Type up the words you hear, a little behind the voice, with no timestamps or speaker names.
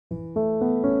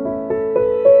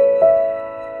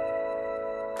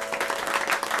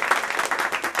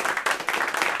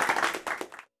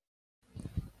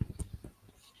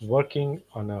Working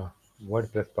on a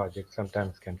WordPress project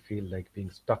sometimes can feel like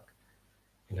being stuck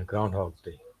in a Groundhog's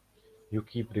Day. You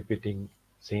keep repeating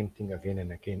same thing again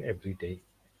and again every day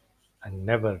and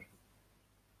never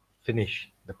finish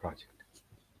the project.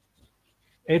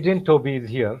 Adrian Tobey is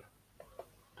here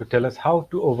to tell us how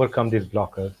to overcome these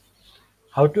blockers,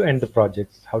 how to end the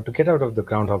projects, how to get out of the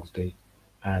Groundhog's Day,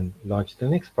 and launch the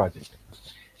next project.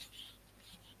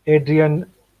 Adrian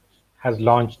has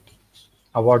launched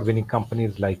award-winning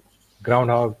companies like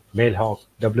Groundhog, Mailhawk,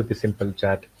 WP Simple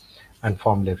Chat, and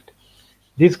Formlift.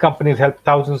 These companies help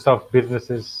thousands of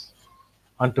businesses,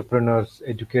 entrepreneurs,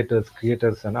 educators,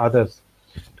 creators, and others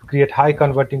to create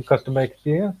high-converting customer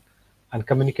experience and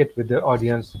communicate with their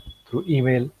audience through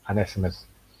email and SMS.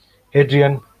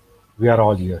 Adrian, we are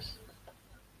all ears.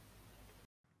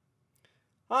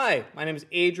 Hi, my name is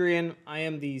Adrian. I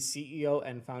am the CEO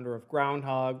and founder of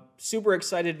Groundhog. Super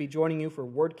excited to be joining you for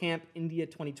WordCamp India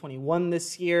 2021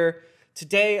 this year.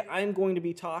 Today, I'm going to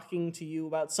be talking to you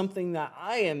about something that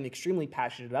I am extremely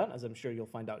passionate about, as I'm sure you'll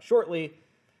find out shortly,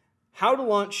 how to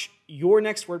launch your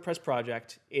next WordPress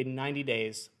project in 90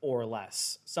 days or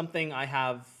less. Something I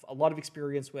have a lot of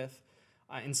experience with,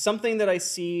 and something that I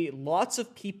see lots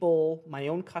of people, my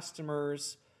own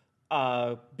customers,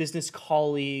 business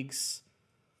colleagues,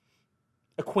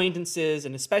 acquaintances,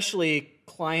 and especially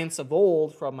clients of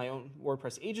old from my own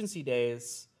WordPress agency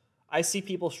days, I see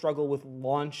people struggle with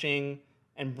launching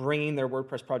and bringing their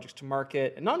WordPress projects to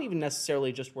market, and not even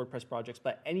necessarily just WordPress projects,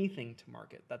 but anything to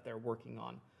market that they're working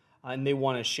on and they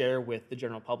want to share with the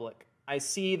general public. I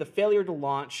see the failure to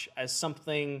launch as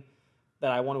something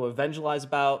that I want to evangelize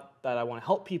about, that I want to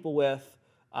help people with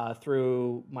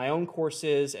through my own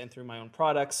courses and through my own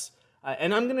products.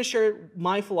 And I'm going to share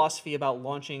my philosophy about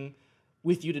launching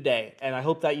with you today, and I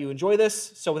hope that you enjoy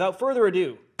this. So without further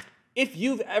ado, if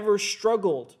you've ever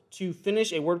struggled to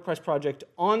finish a WordPress project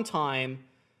on time,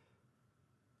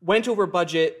 went over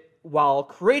budget while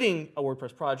creating a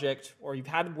WordPress project, or you've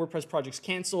had WordPress projects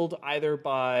canceled either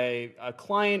by a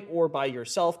client or by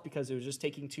yourself because it was just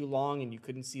taking too long and you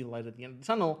couldn't see the light at the end of the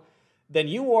tunnel, then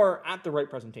you are at the right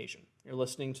presentation. You're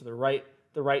listening to the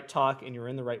right talk, and you're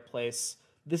in the right place.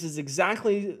 These are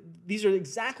exactly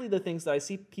the things that I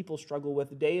see people struggle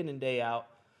with day in and day out.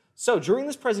 So during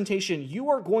this presentation, you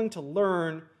are going to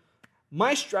learn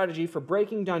my strategy for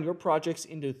breaking down your projects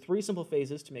into 3 simple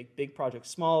phases to make big projects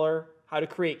smaller, how to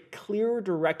create clearer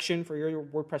direction for your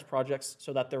WordPress projects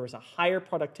so that there is a higher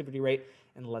productivity rate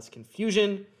and less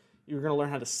confusion. You're going to learn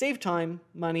how to save time,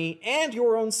 money, and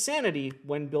your own sanity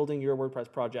when building your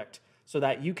WordPress project so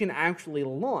that you can actually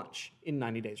launch in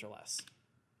 90 days or less.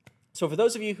 So for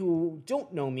those of you who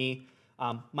don't know me,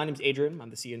 my name is Adrian. I'm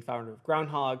the CEO and founder of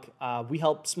Groundhog. We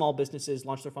help small businesses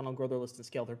launch their funnel, grow their list, and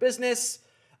scale their business.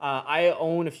 I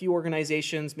own a few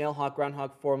organizations: Mailhawk,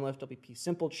 Groundhog, Formlift, WP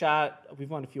Simple Chat. We've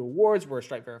won a few awards. We're a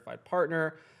Stripe verified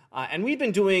partner. And we've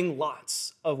been doing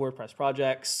lots of WordPress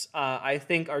projects. I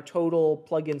think our total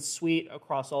plugin suite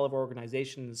across all of our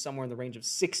organizations is somewhere in the range of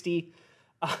 60.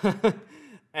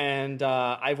 And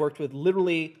I've worked with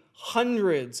literally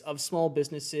hundreds of small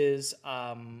businesses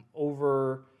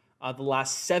over the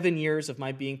last 7 years of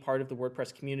my being part of the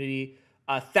WordPress community.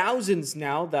 Thousands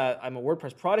now that I'm a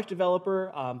WordPress product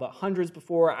developer, but hundreds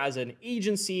before as an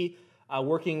agency,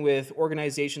 working with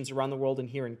organizations around the world and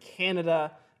here in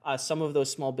Canada. Some of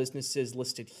those small businesses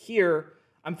listed here.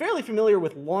 I'm fairly familiar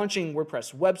with launching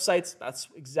WordPress websites. That's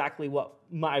exactly what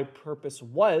my purpose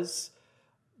was.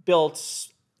 Built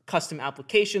custom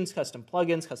applications, custom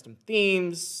plugins, custom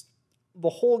themes, the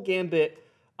whole gambit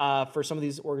for some of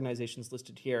these organizations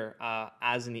listed here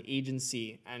as an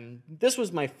agency. And this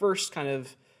was my first kind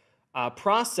of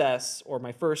process, or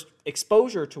my first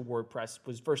exposure to WordPress,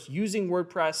 was first using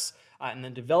WordPress and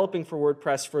then developing for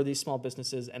WordPress for these small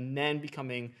businesses, and then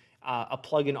becoming a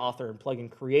plugin author and plugin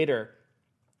creator.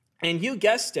 And you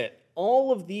guessed it,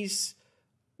 all of these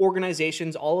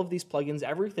organizations, all of these plugins,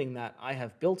 everything that I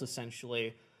have built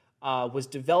essentially was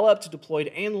developed, deployed,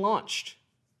 and launched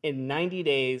in 90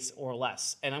 days or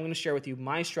less. And I'm going to share with you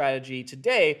my strategy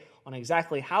today on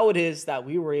exactly how it is that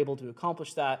we were able to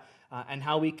accomplish that and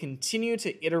how we continue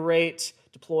to iterate,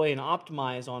 deploy, and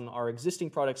optimize on our existing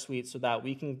product suite so that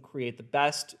we can create the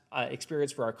best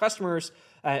experience for our customers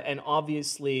and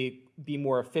obviously be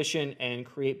more efficient and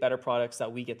create better products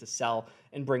that we get to sell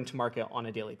and bring to market on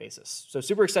a daily basis. So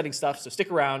super exciting stuff, so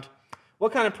stick around.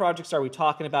 What kind of projects are we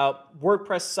talking about?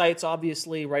 WordPress sites,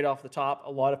 obviously, right off the top. A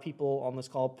lot of people on this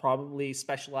call probably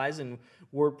specialize in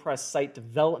WordPress site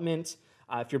development.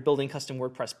 If you're building custom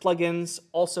WordPress plugins,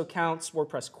 also counts.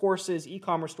 WordPress courses,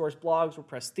 e-commerce stores, blogs,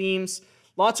 WordPress themes.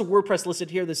 Lots of WordPress listed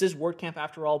here. This is WordCamp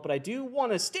after all, but I do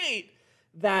want to state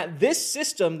that this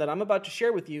system that I'm about to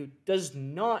share with you does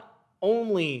not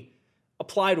only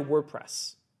apply to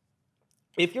WordPress.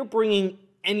 If you're bringing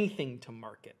anything to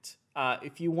market,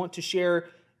 if you want to share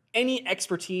any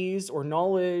expertise or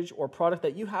knowledge or product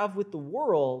that you have with the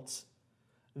world,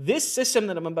 this system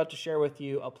that I'm about to share with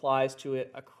you applies to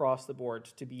it across the board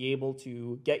to be able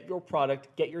to get your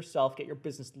product, get your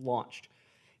business launched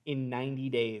in 90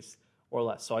 days or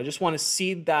less. So I just want to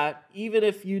seed that even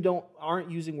if you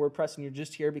aren't using WordPress and you're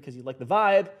just here because you like the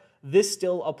vibe, this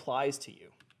still applies to you.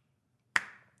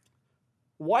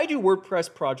 Why do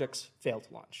WordPress projects fail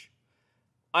to launch?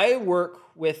 I work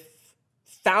with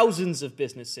thousands of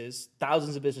businesses.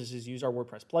 Thousands of businesses use our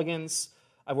WordPress plugins.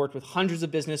 I've worked with hundreds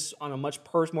of businesses on a much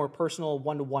more personal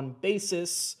one-to-one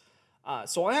basis.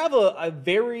 So I have a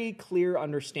very clear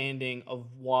understanding of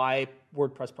why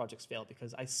WordPress projects fail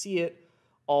because I see it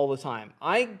all the time.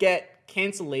 I get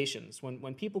cancellations.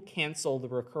 When people cancel the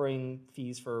recurring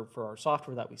fees for our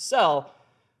software that we sell,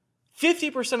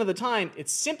 50% of the time,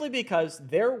 it's simply because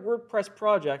their WordPress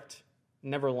project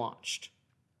never launched.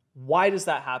 Why does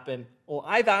that happen? Well,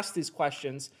 I've asked these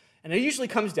questions, and it usually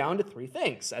comes down to three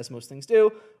things, as most things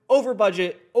do: over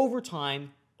budget, over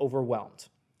time, overwhelmed.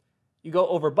 You go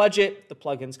over budget, the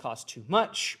plugins cost too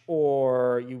much,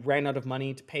 or you ran out of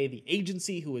money to pay the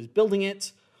agency who is building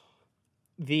it.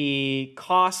 The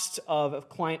cost of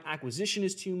client acquisition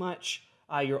is too much.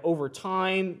 You're over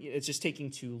time, it's just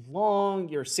taking too long.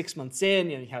 You're 6 months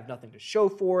in and you have nothing to show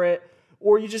for it.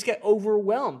 Or you just get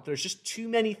overwhelmed. There's just too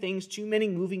many things, too many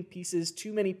moving pieces,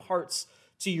 too many parts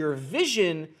to your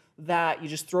vision that you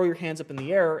just throw your hands up in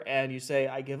the air and you say,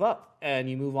 I give up, and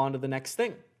you move on to the next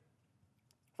thing.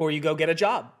 Or you go get a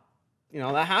job.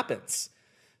 That happens.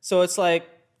 So it's like,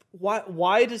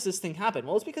 why does this thing happen?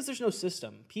 Well, it's because there's no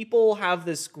system. People have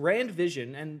this grand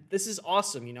vision, and this is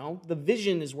awesome, The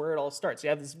vision is where it all starts. You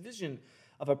have this vision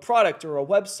of a product or a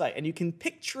website, and you can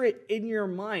picture it in your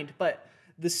mind, but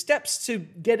the steps to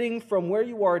getting from where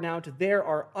you are now to there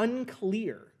are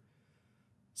unclear.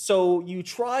 So you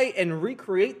try and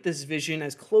recreate this vision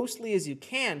as closely as you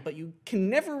can, but you can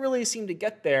never really seem to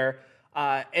get there.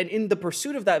 And in the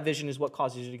pursuit of that vision is what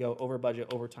causes you to go over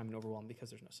budget, over time, and overwhelmed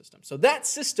because there's no system. So that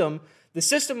system, the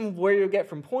system where you get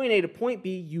from point A to point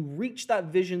B, you reach that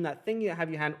vision, that thing you have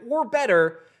in your hand, or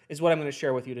better, is what I'm going to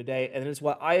share with you today. And it is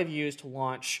what I have used to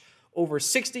launch over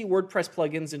 60 WordPress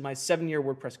plugins in my 7-year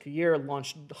WordPress career,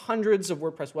 launched hundreds of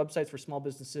WordPress websites for small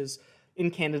businesses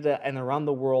in Canada and around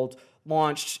the world,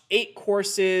 launched 8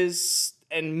 courses,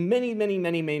 and many, many,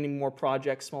 many, many more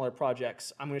projects, smaller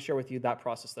projects. I'm going to share with you that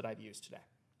process that I've used today.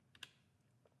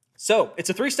 So it's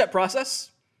a 3-step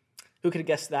process. Who could have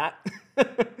guessed that?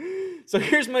 So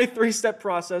here's my 3-step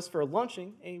process for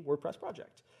launching a WordPress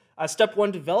project. Step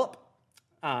 1, develop.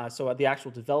 So the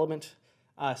actual development.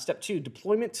 Step 2,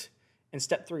 deployment. And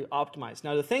step 3, optimize.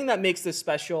 Now the thing that makes this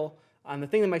special and the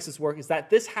thing that makes this work is that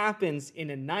this happens in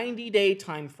a 90-day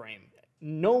time frame.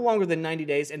 No longer than 90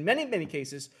 days, in many, many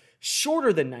cases,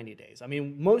 shorter than 90 days. I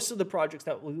mean, most of the projects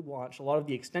that we launch, a lot of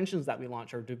the extensions that we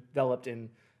launch are developed in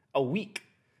a week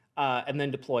and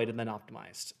then deployed and then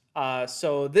optimized.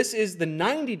 So this is the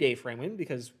 90-day frame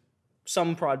because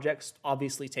some projects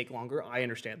obviously take longer. I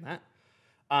understand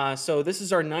that. So this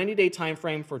is our 90-day time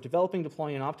frame for developing,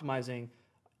 deploying, and optimizing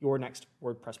your next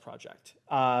WordPress project.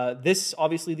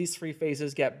 Obviously, these 3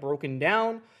 phases get broken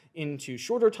down into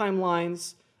shorter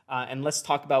timelines. And let's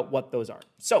talk about what those are.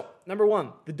 So, number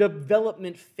 1, the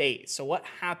development phase. So what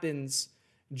happens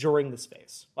during this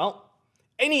phase? Well,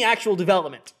 any actual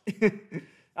development.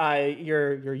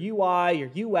 Your UI,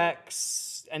 your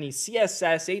UX, any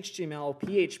CSS, HTML,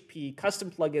 PHP,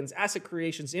 custom plugins, asset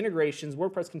creations, integrations,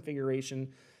 WordPress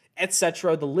configuration,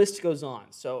 etc. The list goes on.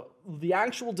 So the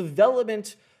actual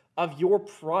development of your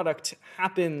product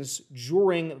happens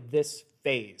during this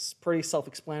phase. Pretty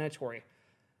self-explanatory.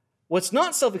 What's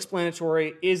not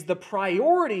self-explanatory is the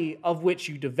priority of which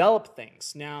you develop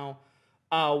things. Now,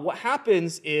 what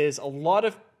happens is a lot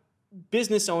of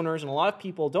business owners and a lot of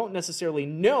people don't necessarily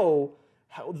know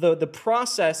how the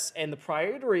process and the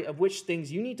priority of which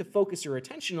things you need to focus your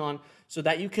attention on so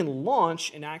that you can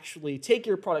launch and actually take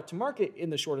your product to market in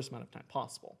the shortest amount of time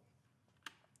possible.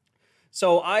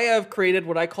 So I have created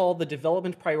what I call the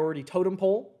development priority totem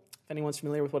pole. If anyone's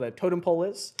familiar with what a totem pole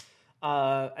is.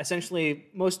 Essentially,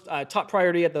 most top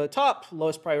priority at the top,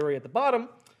 lowest priority at the bottom.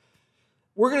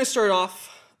 We're going to start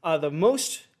off, the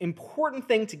most important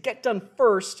thing to get done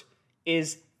first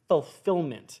is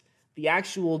fulfillment, the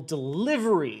actual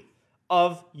delivery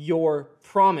of your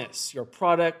promise, your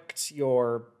product,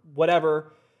 your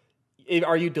whatever.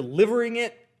 Are you delivering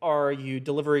it Are you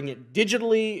delivering it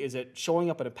digitally? Is it showing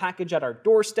up in a package at our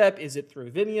doorstep? Is it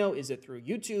through Vimeo? Is it through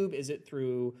YouTube? Is it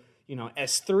through,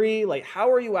 S3? Like,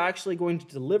 how are you actually going to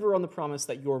deliver on the promise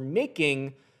that you're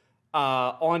making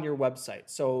on your website?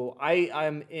 So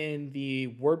I'm in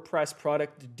the WordPress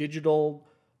product digital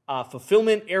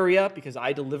fulfillment area because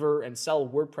I deliver and sell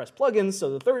WordPress plugins.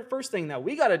 So the first thing that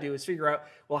we got to do is figure out,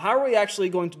 well, how are we actually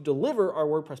going to deliver our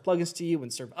WordPress plugins to you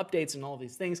and serve updates and all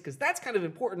these things? Because that's kind of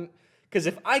important. Because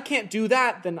if I can't do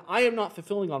that, then I am not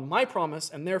fulfilling on my promise,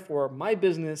 and therefore my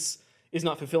business is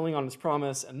not fulfilling on its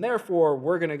promise, and therefore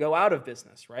we're going to go out of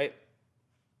business, right?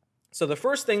 So the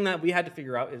first thing that we had to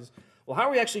figure out is, well, how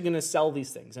are we actually going to sell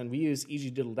these things? And we use Easy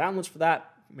Digital Downloads for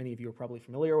that. Many of you are probably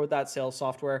familiar with that sales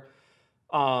software.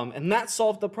 And that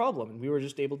solved the problem, and we were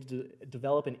just able to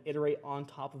develop and iterate on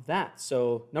top of that.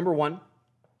 So number one,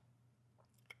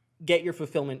 get your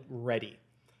fulfillment ready.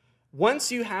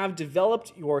 Once you have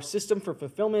developed your system for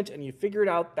fulfillment and you figured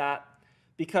out that,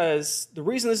 because the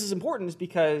reason this is important is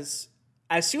because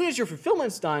as soon as your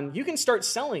fulfillment's done, you can start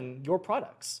selling your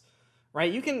products, right?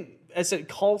 You can, as I said,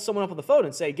 call someone up on the phone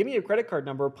and say, give me your credit card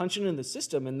number, punch it in the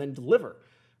system, and then deliver.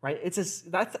 Right? That's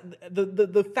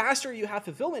the faster you have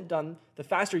fulfillment done, the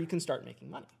faster you can start making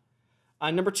money.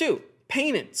 Number two,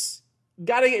 payments.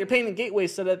 Got to get your payment gateway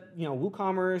set up.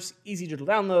 WooCommerce, Easy Digital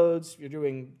Downloads. You're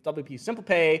doing WP Simple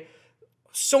Pay.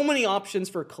 So many options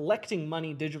for collecting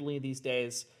money digitally these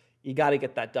days. You got to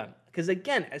get that done. Because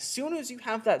again, as soon as you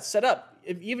have that set up,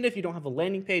 even if you don't have a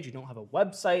landing page, you don't have a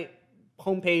website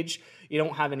homepage, you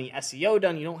don't have any SEO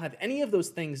done, you don't have any of those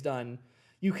things done,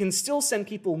 you can still send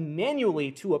people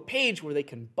manually to a page where they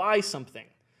can buy something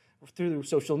through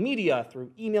social media,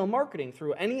 through email marketing,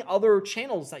 through any other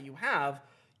channels that you have.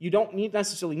 You don't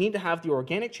necessarily need to have the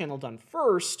organic channel done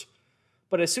first,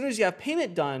 but as soon as you have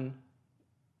payment done,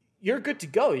 you're good to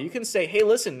go. You can say, hey,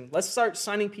 listen, let's start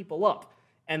signing people up,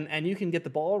 and you can get the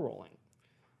ball rolling.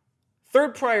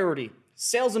 Third priority,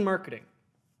 sales and marketing.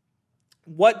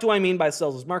 What do I mean by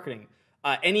sales and marketing?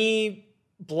 Any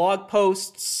blog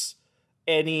posts,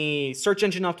 any search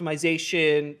engine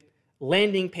optimization,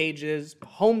 landing pages,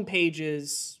 home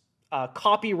pages,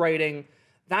 copywriting,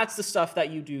 that's the stuff that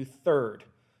you do third.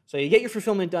 So you get your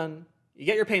fulfillment done, you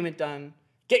get your payment done,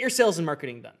 get your sales and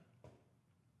marketing done.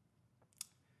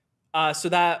 So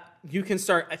that you can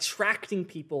start attracting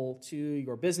people to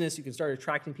your business, you can start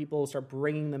attracting people, start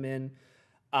bringing them in.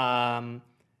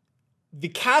 The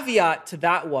caveat to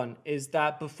that one is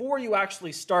that before you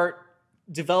actually start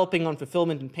developing on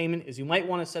fulfillment and payment is you might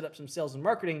want to set up some sales and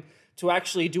marketing to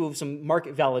actually do some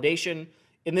market validation.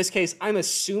 In this case, I'm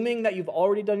assuming that you've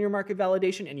already done your market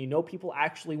validation and you know people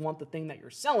actually want the thing that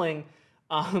you're selling,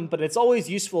 but it's always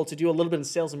useful to do a little bit of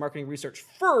sales and marketing research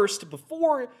first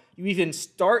before you even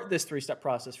start this three-step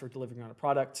process for delivering on a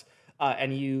product,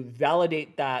 and you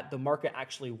validate that the market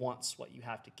actually wants what you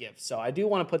have to give. So I do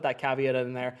want to put that caveat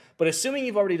in there, but assuming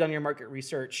you've already done your market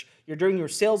research, you're doing your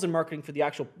sales and marketing for the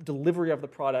actual delivery of the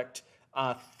product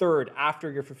third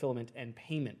after your fulfillment and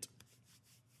payment.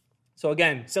 So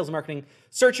again, sales and marketing,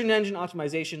 search engine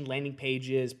optimization, landing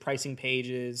pages, pricing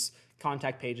pages,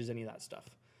 contact pages, any of that stuff.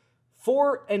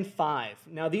 4 and 5.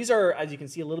 Now these are, as you can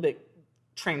see, a little bit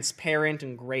transparent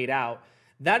and grayed out.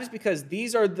 That is because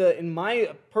these are in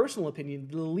my personal opinion,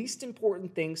 the least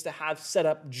important things to have set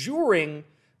up during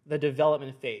the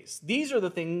development phase. These are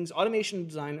the things, automation and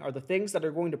design are the things that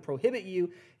are going to prohibit you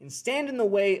and stand in the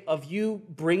way of you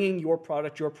bringing your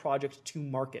product, your project to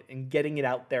market and getting it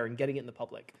out there and getting it in the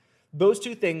public. Those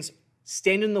two things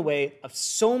stand in the way of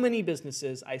so many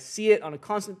businesses. I see it on a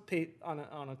constant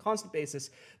basis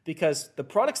because the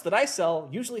products that I sell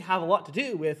usually have a lot to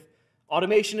do with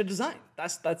automation and design.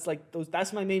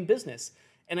 That's my main business.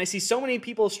 And I see so many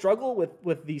people struggle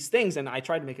with these things, and I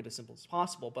try to make it as simple as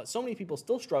possible, but so many people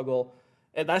still struggle,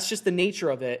 and that's just the nature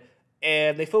of it.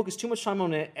 And they focus too much time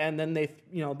on it, and then they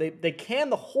can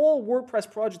the whole WordPress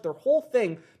project, their whole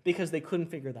thing, because they couldn't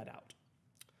figure that out.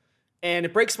 And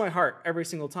it breaks my heart every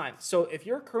single time. So if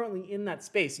you're currently in that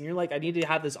space and you're like, I need to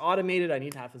have this automated, I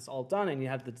need to have this all done, I need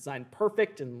to have the design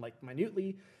perfect and like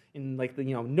minutely, and like the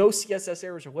no CSS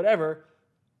errors or whatever,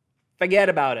 forget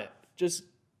about it. Just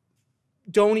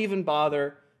don't even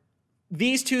bother.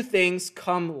 These two things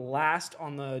come last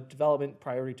on the development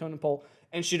priority totem pole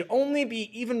and should only be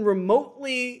even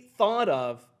remotely thought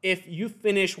of if you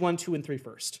finish 1, 2, and 3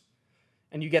 first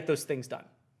and you get those things done.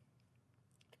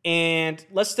 And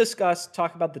let's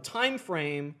talk about the time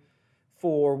frame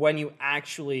for when you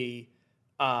actually,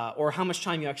 or how much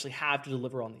time you actually have to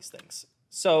deliver on these things.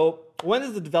 So when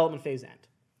does the development phase end?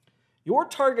 Your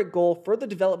target goal for the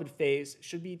development phase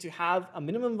should be to have a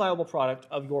minimum viable product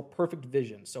of your perfect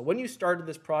vision. So when you started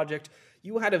this project,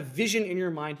 you had a vision in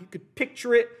your mind. You could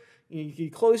picture it.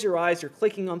 You close your eyes, you're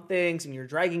clicking on things and you're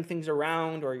dragging things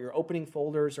around, or you're opening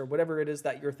folders or whatever it is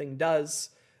that your thing does,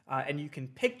 and you can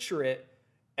picture it.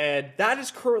 And that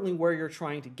is currently where you're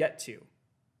trying to get to.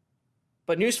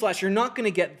 But newsflash, you're not going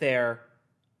to get there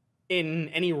in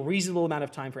any reasonable amount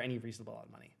of time for any reasonable amount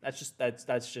of money. That's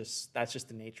just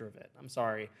the nature of it. I'm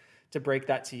sorry to break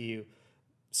that to you.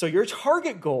 So your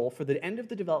target goal for the end of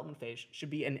the development phase should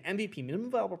be an MVP,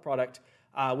 minimum viable product,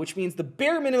 which means the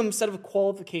bare minimum set of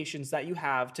qualifications that you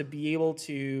have to be able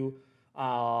to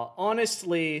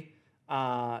honestly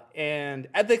and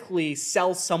ethically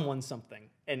sell someone something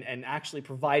and actually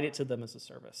provide it to them as a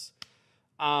service.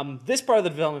 This part of the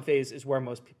development phase is where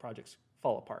most projects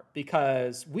fall apart,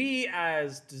 because we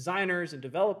as designers and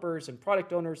developers and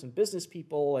product owners and business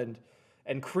people and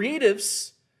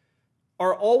creatives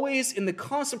are always in the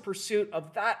constant pursuit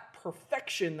of that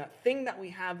perfection, that thing that we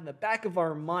have in the back of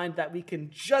our mind that we can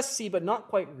just see but not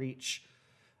quite reach.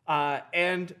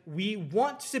 And we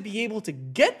want to be able to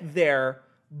get there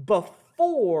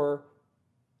before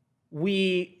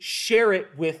we share it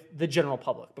with the general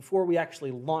public, before we actually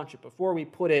launch it, before we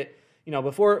put it,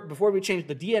 before we change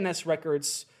the DNS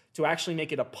records to actually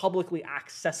make it a publicly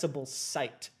accessible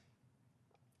site,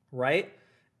 right?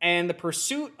 And the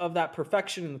pursuit of that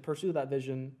perfection and the pursuit of that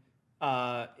vision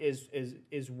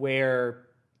is where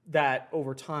that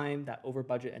over time, that over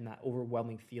budget, and that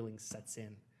overwhelming feeling sets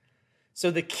in.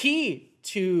 So the key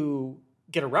to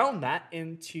get around that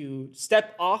and to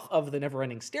step off of the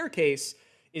never-ending staircase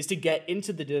is to get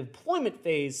into the deployment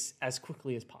phase as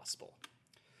quickly as possible.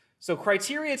 So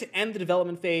criteria to end the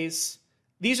development phase,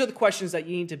 these are the questions that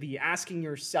you need to be asking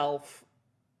yourself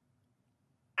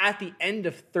at the end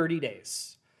of 30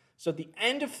 days. So at the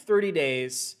end of 30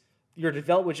 days, your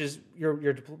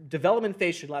development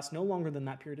phase should last no longer than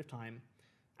that period of time.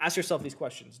 Ask yourself these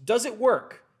questions. Does it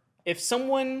work? If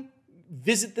someone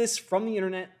visit this from the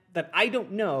internet that I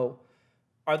don't know,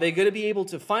 are they going to be able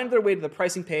to find their way to the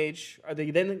pricing page? Are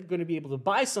they then going to be able to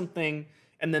buy something?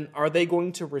 And then are they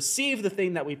going to receive the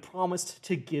thing that we promised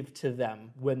to give to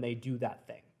them when they do that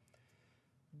thing?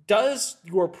 Does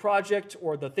your project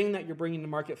or the thing that you're bringing to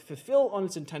market fulfill on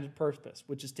its intended purpose,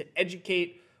 which is to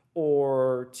educate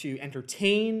or to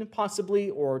entertain possibly,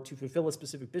 or to fulfill a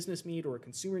specific business need or a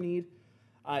consumer need?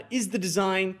 Is the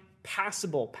design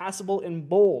passable? Passable in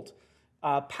bold.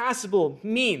 Passable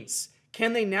means,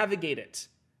 can they navigate it?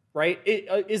 Right?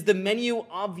 Is the menu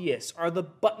obvious? Are the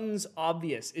buttons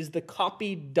obvious? Is the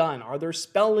copy done? Are there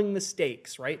spelling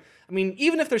mistakes, right? I mean,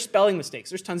 even if there's spelling mistakes,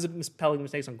 there's tons of spelling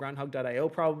mistakes on groundhog.io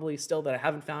probably still that I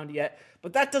haven't found yet,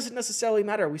 but that doesn't necessarily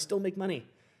matter. We still make money.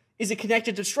 Is it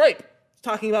connected to Stripe? It's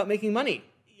talking about making money.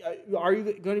 Are you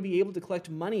going to be able to collect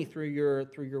money through your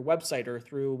website or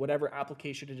through whatever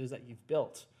application it is that you've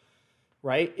built,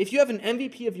 right? If you have an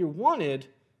MVP of your wanted,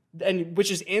 and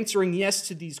which is answering yes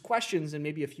to these questions and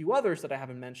maybe a few others that I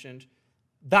haven't mentioned,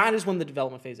 that is when the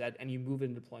development phase ends and you move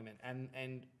into deployment.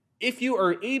 And if you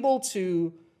are able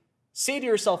to say to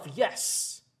yourself,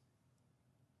 yes,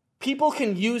 people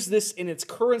can use this in its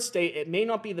current state. It may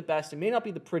not be the best, it may not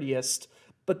be the prettiest,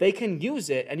 but they can use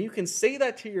it. And you can say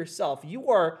that to yourself.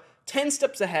 You are 10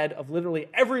 steps ahead of literally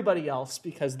everybody else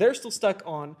because they're still stuck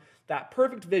on that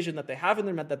perfect vision that they have in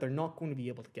their head that they're not going to be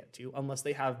able to get to unless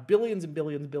they have billions and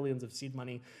billions and billions of seed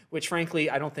money, which frankly,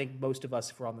 I don't think most of us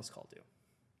who are on this call do.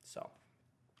 So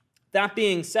that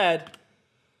being said,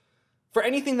 for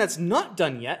anything that's not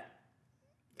done yet,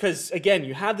 because again,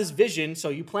 you have this vision, so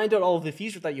you planned out all of the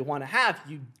features that you want to have,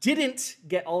 you didn't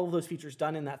get all of those features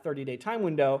done in that 30-day time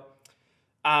window,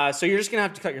 so you're just going to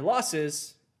have to cut your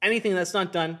losses. Anything that's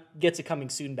not done gets a coming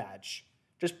soon badge.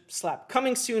 Just slap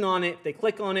coming soon on it. They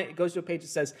click on it. It goes to a page that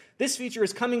says, this feature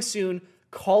is coming soon.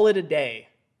 Call it a day.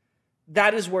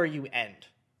 That is where you end.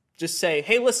 Just say,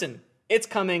 hey, listen, it's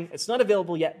coming. It's not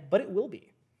available yet, but it will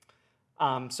be.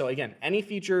 So again, any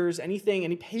features, anything,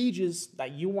 any pages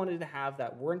that you wanted to have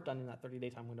that weren't done in that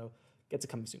 30-day time window gets a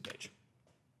coming soon page.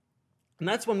 And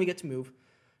that's when we get to move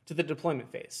to the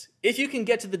deployment phase. If you can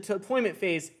get to the deployment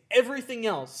phase, everything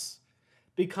else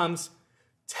becomes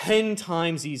 10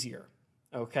 times easier.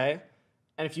 Okay?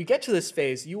 And if you get to this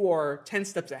phase, you are 10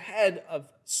 steps ahead of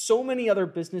so many other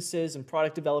businesses and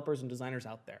product developers and designers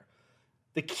out there.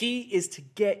 The key is to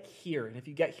get here. And if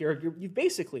you get here, you've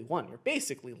basically won. You're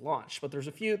basically launched. But there's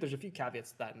a few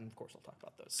caveats to that, and of course, I'll talk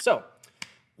about those. So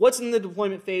what's in the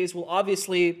deployment phase? Well,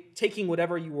 obviously, taking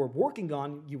whatever you were working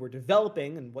on, you were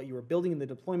developing, and what you were building in the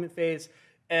deployment phase,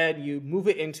 and you move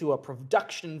it into a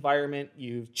production environment,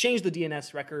 you change the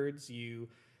DNS records, you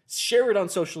share it on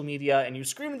social media, and you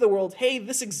scream to the world, hey,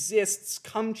 this exists,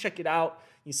 come check it out.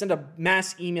 You send a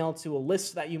mass email to a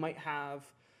list that you might have,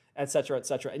 et cetera, et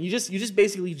cetera. And you just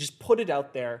basically just put it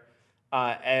out there,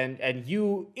 and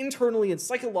you internally and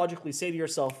psychologically say to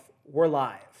yourself, we're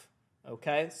live.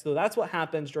 Okay, so that's what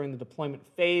happens during the deployment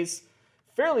phase.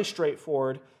 Fairly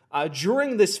straightforward.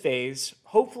 During this phase,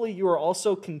 hopefully you are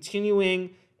also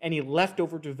continuing any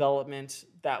leftover development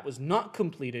that was not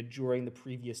completed during the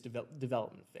previous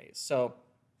development phase. So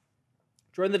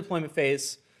during the deployment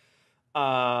phase,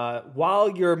 while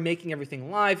you're making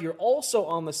everything live, you're also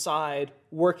on the side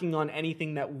working on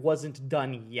anything that wasn't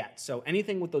done yet. So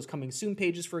anything with those coming soon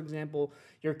pages, for example,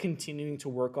 you're continuing to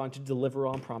work on to deliver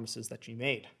on promises that you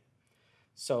made.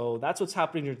 So that's what's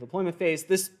happening during the deployment phase.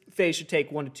 This phase should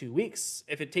take 1 to 2 weeks.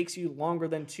 If it takes you longer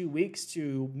than 2 weeks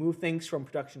to move things from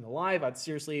production to live, I'd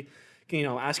seriously,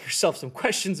 ask yourself some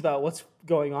questions about what's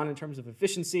going on in terms of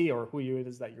efficiency or who it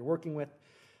is that you're working with.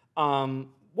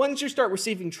 Once you start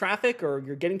receiving traffic or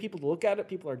you're getting people to look at it,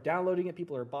 people are downloading it,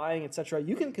 people are buying, etc.,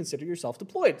 you can consider yourself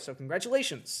deployed. So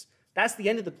congratulations. That's the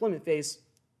end of the deployment phase.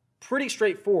 Pretty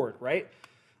straightforward, right?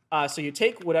 So you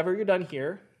take whatever you're done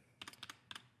here,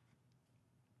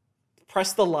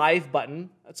 press the live button.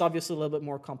 It's obviously a little bit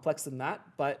more complex than that,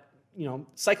 but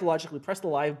psychologically press the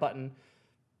live button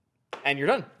and you're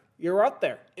done. You're out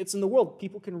there. It's in the world.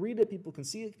 People can read it, people can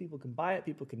see it, people can buy it,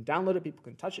 people can download it, people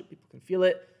can touch it, people can feel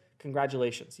it.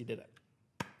 Congratulations, you did it.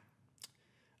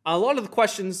 A lot of the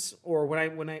questions, or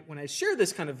when I share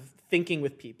this kind of thinking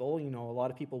with people, a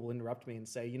lot of people will interrupt me and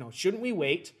say, shouldn't we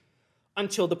wait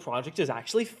until the project is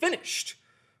actually finished?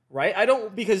 Right?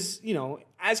 Because,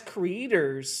 as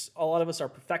creators, a lot of us are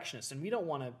perfectionists and we don't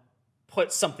want to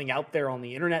put something out there on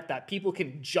the internet that people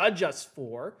can judge us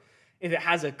for if it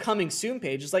has a coming soon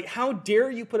page. It's like, how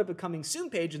dare you put up a coming soon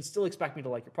page and still expect me to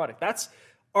like your product? That's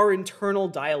our internal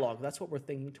dialogue. That's what we're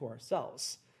thinking to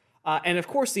ourselves. And of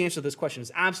course, the answer to this question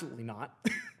is absolutely not.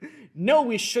 No,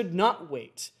 we should not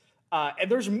wait.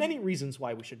 And there's many reasons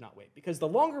why we should not wait, because the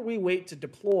longer we wait to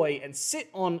deploy and sit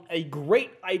on a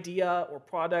great idea or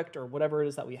product or whatever it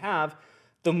is that we have,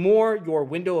 the more your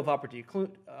window of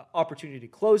opportunity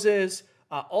closes.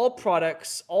 All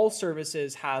products, all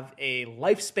services have a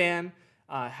lifespan,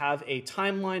 have a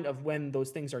timeline of when those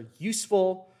things are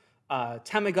useful.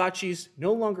 Tamagotchis,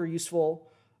 no longer useful.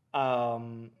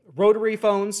 Rotary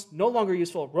phones, no longer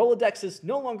useful. Rolodexes,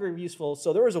 no longer useful.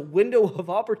 So there is a window of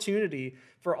opportunity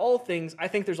for all things. I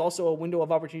think there's also a window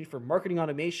of opportunity for marketing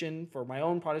automation. For my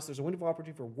own products, there's a window of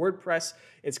opportunity for WordPress.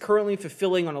 It's currently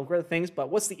fulfilling on a lot of things, but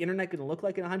what's the internet going to look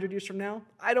like in 100 years from now?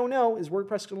 I don't know. Is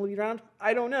WordPress going to be around?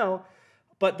 I don't know.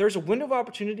 But there's a window of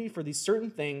opportunity for these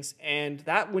certain things, and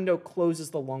that window closes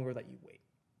the longer that you wait.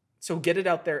 So get it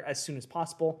out there as soon as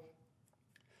possible.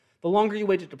 The longer you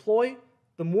wait to deploy,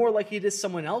 the more likely it is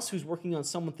someone else who's working on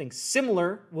something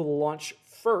similar will launch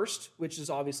first, which is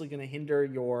obviously going to hinder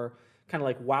your kind of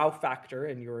like wow factor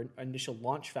and your initial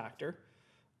launch factor.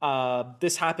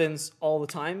 This happens all the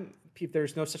time.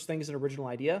 There's no such thing as an original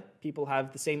idea. People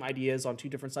have the same ideas on 2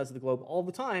 different sides of the globe all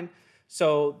the time.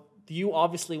 So you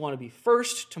obviously want to be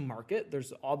first to market.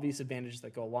 There's obvious advantages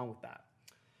that go along with that.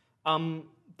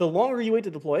 The longer you wait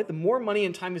to deploy it, the more money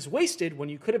and time is wasted when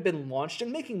you could have been launched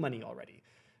and making money already,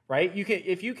 right?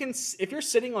 If you're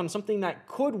sitting on something that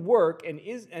could work and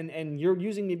you're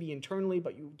using maybe internally,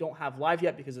 but you don't have live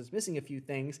yet because it's missing a few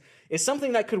things, is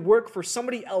something that could work for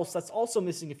somebody else that's also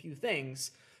missing a few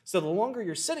things. So the longer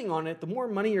you're sitting on it, the more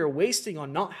money you're wasting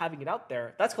on not having it out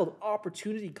there. That's called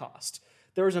opportunity cost.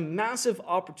 There is a massive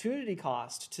opportunity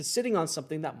cost to sitting on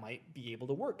something that might be able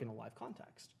to work in a live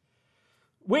context.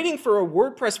 Waiting for a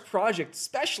WordPress project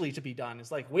especially to be done is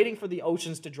like waiting for the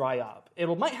oceans to dry up. It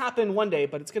might happen one day,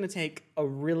 but it's going to take a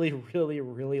really, really,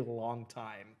 really long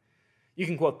time. You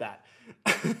can quote that.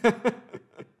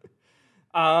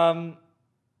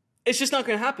 It's just not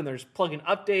going to happen. There's plugin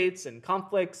updates and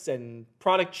conflicts and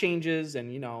product changes. And,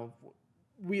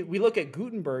 we look at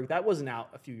Gutenberg. That wasn't out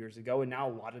a few years ago, and now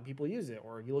a lot of people use it.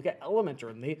 Or you look at Elementor,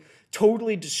 and they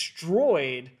totally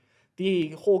destroyed the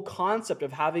whole concept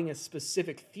of having a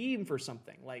specific theme for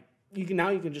something. Like you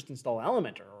can just install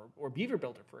Elementor or Beaver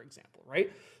Builder, for example,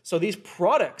 right? So these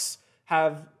products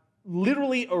have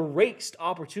literally erased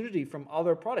opportunity from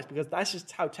other products because that's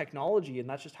just how technology and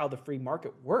that's just how the free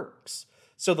market works.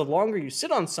 So the longer you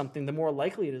sit on something, the more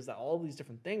likely it is that all these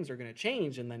different things are going to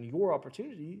change and then your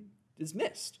opportunity is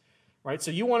missed, right? So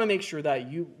you want to make sure that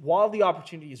while the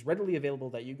opportunity is readily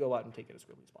available, that you go out and take it as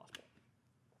quickly as possible.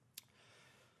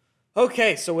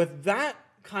 Okay, so with that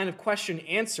kind of question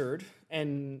answered,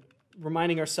 and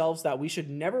reminding ourselves that we should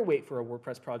never wait for a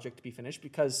WordPress project to be finished,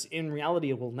 because in reality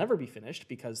it will never be finished,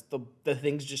 because the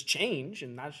things just change,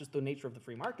 and that's just the nature of the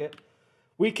free market.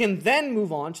 We can then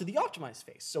move on to the optimize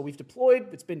phase. So we've deployed,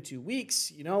 it's been 2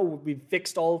 weeks, we've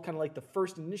fixed all kind of like the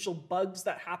first initial bugs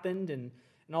that happened and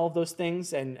all of those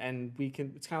things, and we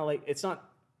can, it's kind of like, it's not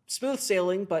smooth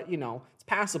sailing, but it's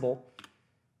passable.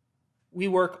 We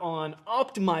work on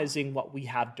optimizing what we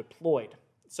have deployed.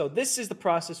 So this is the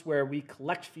process where we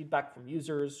collect feedback from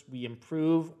users, we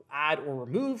improve, add, or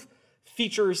remove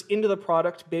features into the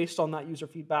product based on that user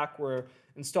feedback. We're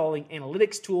installing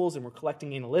analytics tools, and we're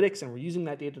collecting analytics, and we're using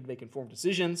that data to make informed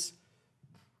decisions.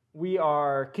 We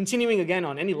are continuing again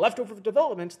on any leftover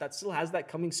development that still has that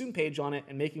coming soon page on it,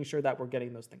 and making sure that we're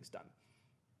getting those things done.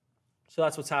 So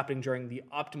that's what's happening during the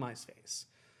optimize phase.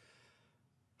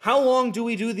 How long do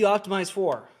we do the optimize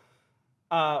for?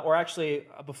 Or actually,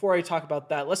 before I talk about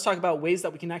that, let's talk about ways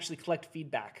that we can actually collect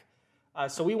feedback.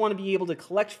 So we want to be able to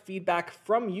collect feedback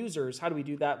from users. How do we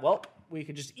do that? Well, we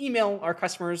could just email our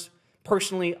customers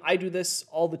personally. I do this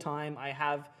all the time. I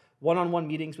have one-on-one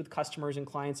meetings with customers and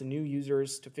clients and new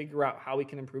users to figure out how we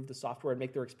can improve the software and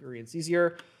make their experience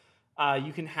easier.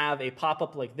 You can have a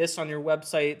pop-up like this on your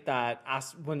website that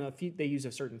asks when they use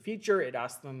a certain feature, it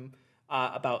asks them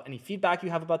about any feedback you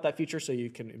have about that feature so you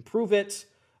can improve it.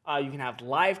 You can have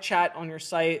live chat on your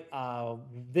site.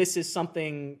 This is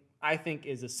something I think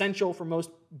is essential for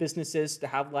most businesses to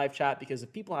have live chat, because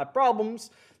if people have problems,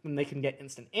 then they can get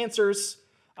instant answers.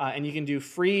 And you can do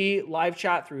free live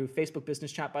chat through Facebook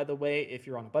Business Chat, by the way, if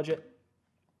you're on a budget.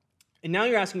 And now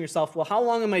you're asking yourself, well, how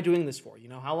long am I doing this for?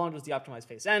 How long does the optimize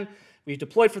phase end? We've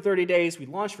deployed for 30 days. We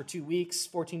launched for 2 weeks,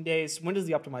 14 days. When does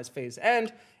the optimize phase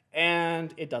end?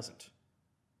 And it doesn't.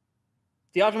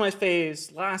 The optimize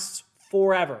phase lasts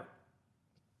forever.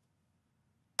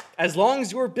 As long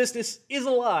as your business is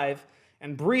alive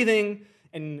and breathing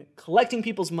and collecting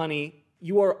people's money,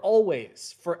 you are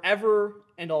always, forever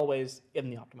and always in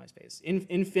the optimize phase.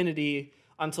 Infinity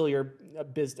until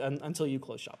until you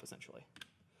close shop, essentially.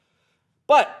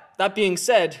 But that being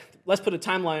said, let's put a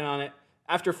timeline on it.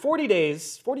 After 40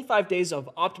 days, 45 days of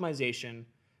optimization,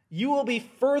 you will be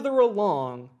further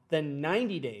along than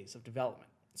 90 days of development.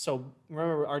 So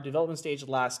remember, our development stage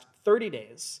lasts 30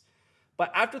 days.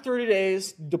 But after 30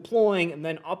 days, deploying and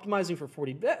then optimizing for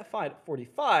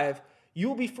 45, you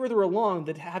will be further along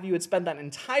than have you had spent that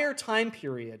entire time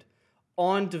period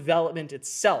on development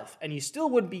itself. And you still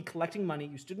wouldn't be collecting money,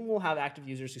 you still will have active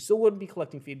users, you still wouldn't be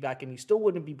collecting feedback, and you still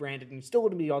wouldn't be branded, and you still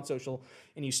wouldn't be on social,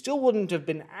 and you still wouldn't have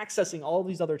been accessing all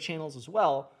these other channels as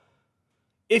well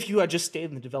if you had just stayed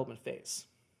in the development phase.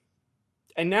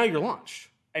 And now you're launched,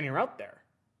 and you're out there.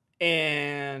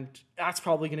 And that's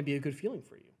probably going to be a good feeling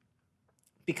for you.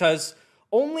 Because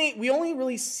we only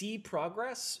really see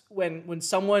progress when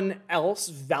someone else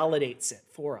validates it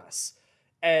for us.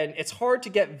 And it's hard to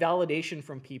get validation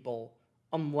from people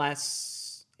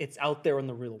unless it's out there in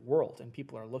the real world and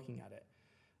people are looking at it.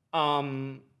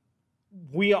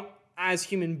 We as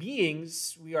human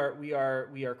beings, we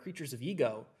are creatures of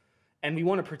ego, and we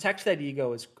want to protect that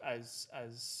ego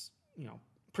as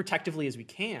protectively as we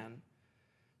can.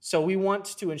 So we want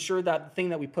to ensure that the thing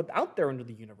that we put out there into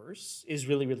the universe is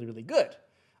really, really, really good.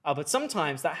 But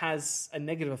sometimes that has a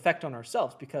negative effect on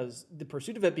ourselves, because the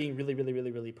pursuit of it being really, really, really,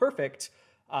 really perfect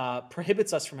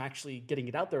prohibits us from actually getting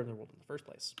it out there in the world in the first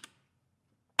place.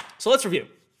 So let's review.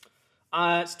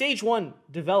 Stage 1,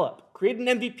 develop. Create an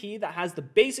MVP that has the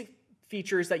basic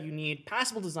features that you need,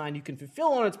 passable design, you can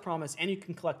fulfill on its promise, and you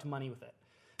can collect money with it.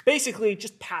 Basically,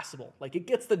 just passable. Like, it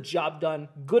gets the job done,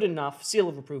 good enough, seal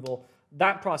of approval.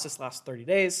 That process lasts 30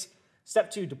 days.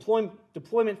 Step 2,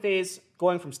 deployment phase,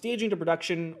 going from staging to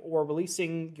production or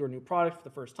releasing your new product for the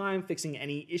first time, fixing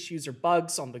any issues or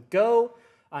bugs on the go,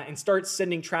 and start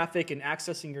sending traffic and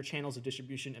accessing your channels of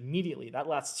distribution immediately. That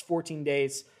lasts 14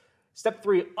 days. Step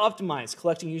 3, optimize,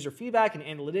 collecting user feedback and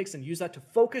analytics, and use that to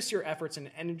focus your efforts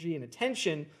and energy and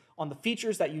attention on the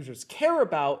features that users care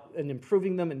about and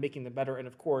improving them and making them better, and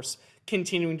of course,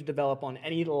 continuing to develop on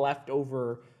any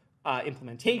leftover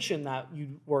implementation that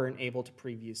you weren't able to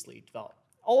previously develop.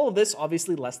 All of this,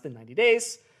 obviously, less than 90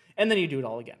 days, and then you do it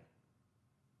all again.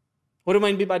 What do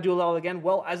I mean by do it all again?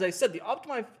 Well, as I said, the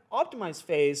optimize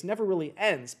phase never really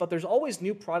ends, but there's always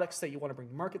new products that you want to bring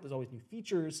to market. There's always new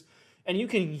features, and you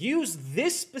can use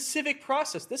this specific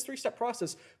process, this 3-step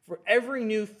process, for every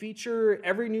new feature,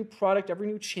 every new product, every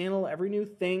new channel, every new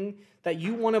thing that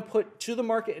you want to put to the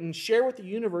market and share with the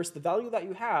universe the value that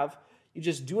you have. You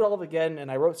just do it all again,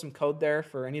 and I wrote some code there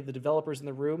for any of the developers in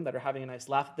the room that are having a nice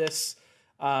laugh at this.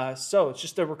 So it's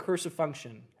just a recursive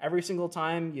function. Every single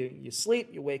time you sleep,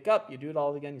 you wake up, you do it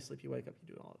all again, you sleep, you wake up,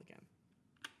 you do it all again.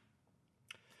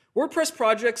 WordPress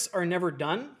projects are never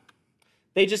done.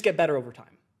 They just get better over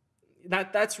time.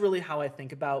 That's really how I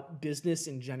think about business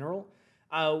in general.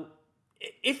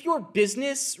 If your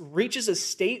business reaches a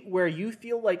state where you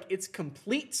feel like it's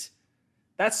complete,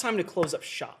 that's time to close up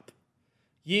shop.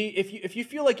 If you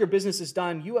feel like your business is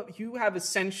done, you have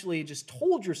essentially just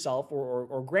told yourself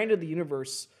or granted the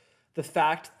universe the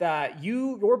fact that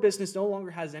your business no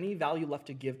longer has any value left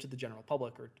to give to the general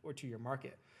public or to your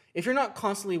market. If you're not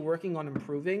constantly working on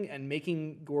improving and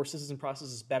making your systems and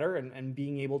processes better and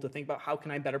being able to think about how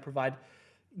can I better provide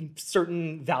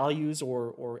certain values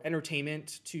or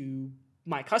entertainment to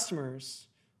my customers,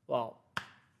 well,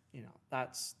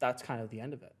 that's kind of the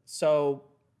end of it. So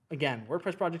again,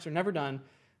 WordPress projects are never done.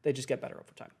 They just get better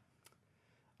over time.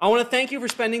 I want to thank you for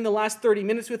spending the last 30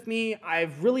 minutes with me.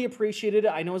 I've really appreciated it.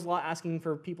 I know it's a lot asking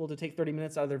for people to take 30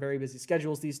 minutes out of their very busy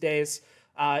schedules these days.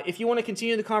 If you want to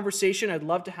continue the conversation, I'd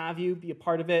love to have you be a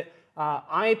part of it.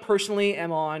 I personally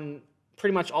am on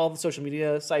pretty much all the social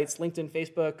media sites, LinkedIn,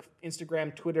 Facebook,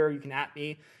 Instagram, Twitter. You can @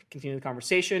 me, continue the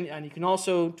conversation. And you can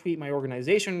also tweet my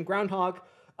organization, Groundhog,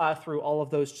 through all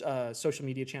of those social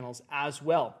media channels as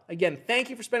well. Again, thank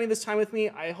you for spending this time with me.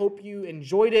 I hope you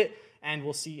enjoyed it, and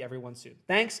we'll see everyone soon.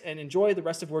 Thanks, and enjoy the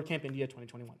rest of WordCamp India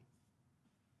 2021.